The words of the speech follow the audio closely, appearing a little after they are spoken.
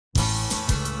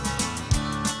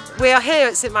We are here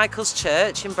at St Michael's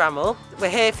Church in Bramhall. We're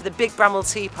here for the Big Bramhall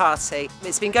Tea Party.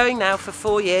 It's been going now for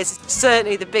 4 years, it's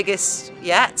certainly the biggest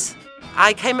yet.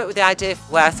 I came up with the idea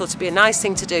where I thought it'd be a nice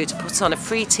thing to do to put on a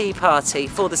free tea party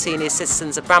for the senior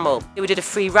citizens of Bramhall. We did a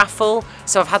free raffle,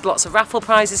 so I've had lots of raffle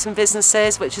prizes from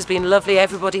businesses, which has been lovely.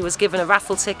 Everybody was given a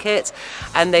raffle ticket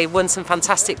and they won some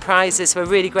fantastic prizes, so we're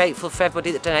really grateful for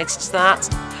everybody that donated to that.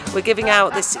 We're giving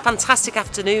out this fantastic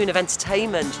afternoon of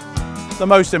entertainment. The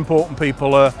most important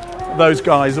people are those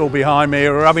guys all behind me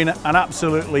who are having an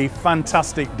absolutely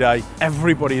fantastic day.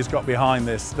 Everybody has got behind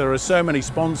this. There are so many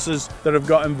sponsors that have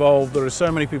got involved. There are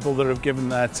so many people that have given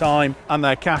their time and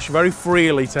their cash very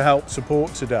freely to help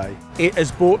support today. It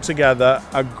has brought together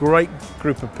a great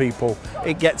group of people.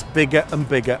 It gets bigger and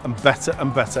bigger and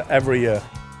better every year.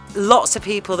 Lots of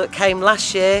people that came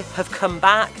last year have come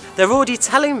back. They're already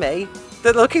telling me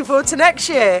that they're looking forward to next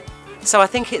year. So I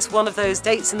think it's one of those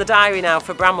dates in the diary now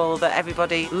for Bramhall that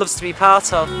everybody loves to be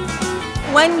part of.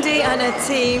 Wendy and her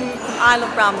team from Isle of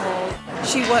Bramhall,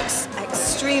 she works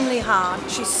extremely hard.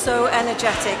 She's so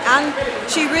energetic and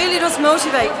she really does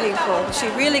motivate people. She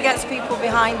really gets people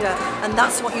behind her, and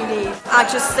that's what you need. I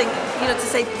just think, to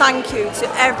say thank you to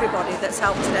everybody that's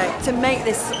helped today to make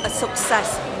this a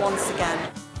success once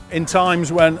again. In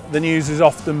times when the news is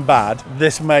often bad,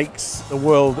 this makes the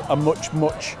world a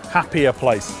much happier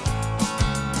place.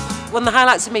 One of the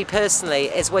highlights for me personally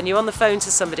is when you're on the phone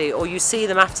to somebody or you see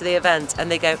them after the event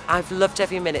and they go, "I've loved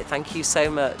every minute, thank you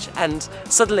so much." And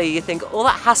suddenly you think all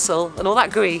that hassle and all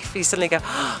that grief, you suddenly go,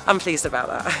 "Oh, I'm pleased about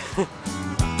that."